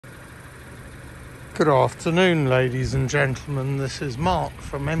Good afternoon, ladies and gentlemen. This is Mark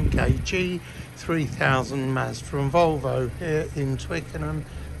from MKG 3000 Mazda and Volvo here in Twickenham,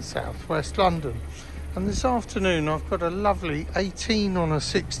 southwest London. And this afternoon I've got a lovely 18 on a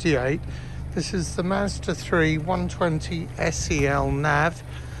 68. This is the Mazda 3 120 SEL NAV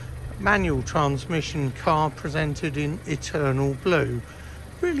manual transmission car presented in eternal blue.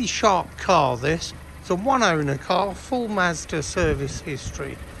 Really sharp car this. It's a one owner car, full Mazda service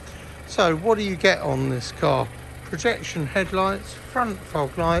history. So what do you get on this car? Projection headlights, front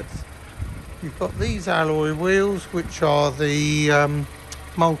fog lights. You've got these alloy wheels, which are the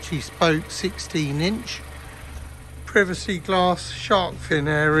multi-spoke 16-inch. Privacy glass, shark fin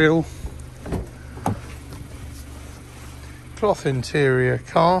aerial. Cloth interior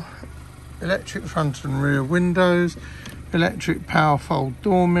car. Electric front and rear windows. Electric power fold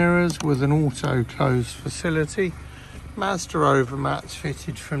door mirrors with an auto close facility. Mazda overmats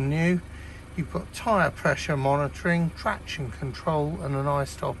fitted from new. You've got tyre pressure monitoring, traction control and an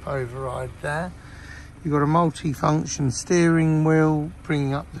i-stop override there. You've got a multi-function steering wheel,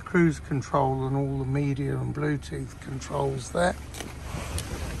 bringing up the cruise control and all the media and Bluetooth controls there.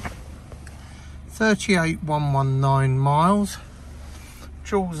 38,119 miles.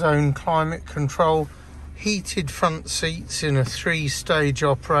 Dual zone climate control, heated front seats in a 3-stage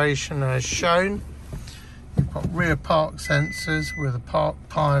operation as shown. You've got rear park sensors with a park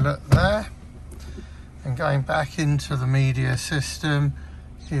pilot there. And going back into the media system,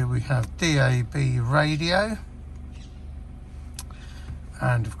 here we have DAB radio.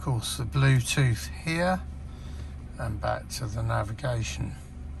 And of course the Bluetooth here. And back to the navigation.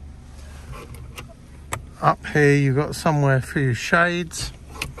 Up here you've got somewhere for your shades.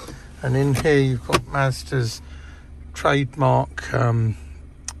 And in here you've got Mazda's trademark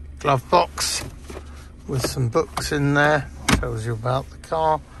glove box with some books in there. Tells you about the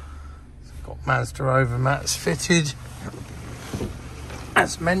car. It's got Mazda overmats fitted,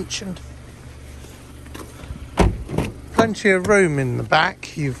 as mentioned. Plenty of room in the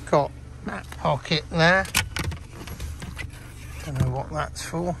back. You've got that pocket there. Don't know what that's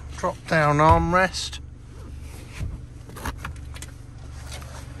for. Drop down armrest.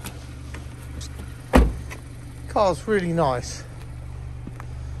 Car's really nice.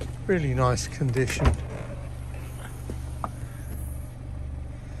 Really nice condition.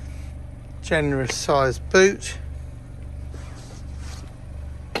 Generous sized boot.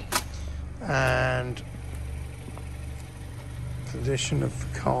 And condition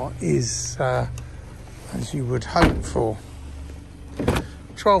of the car is as you would hope for.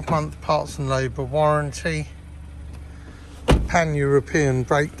 12-month parts and labour warranty. Pan-European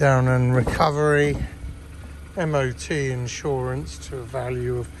breakdown and recovery. MOT insurance to a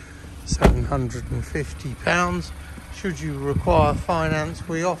value of £750. Should you require finance,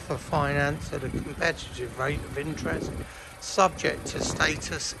 we offer finance at a competitive rate of interest, subject to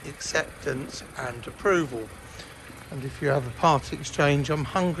status, acceptance and approval. And if you have a part exchange, I'm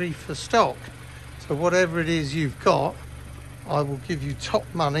hungry for stock. So whatever it is you've got, I will give you top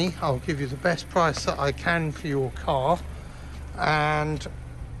money. I'll give you the best price that I can for your car. And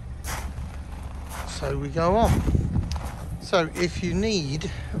so we go on. So if you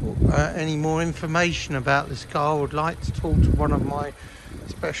need any more information about this car, or would like to talk to one of my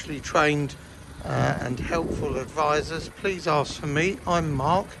specially trained and helpful advisors, please ask for me. I'm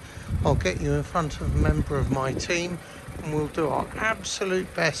Mark. I'll get you in front of a member of my team and we'll do our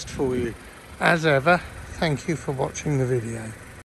absolute best for you. As ever, thank you for watching the video.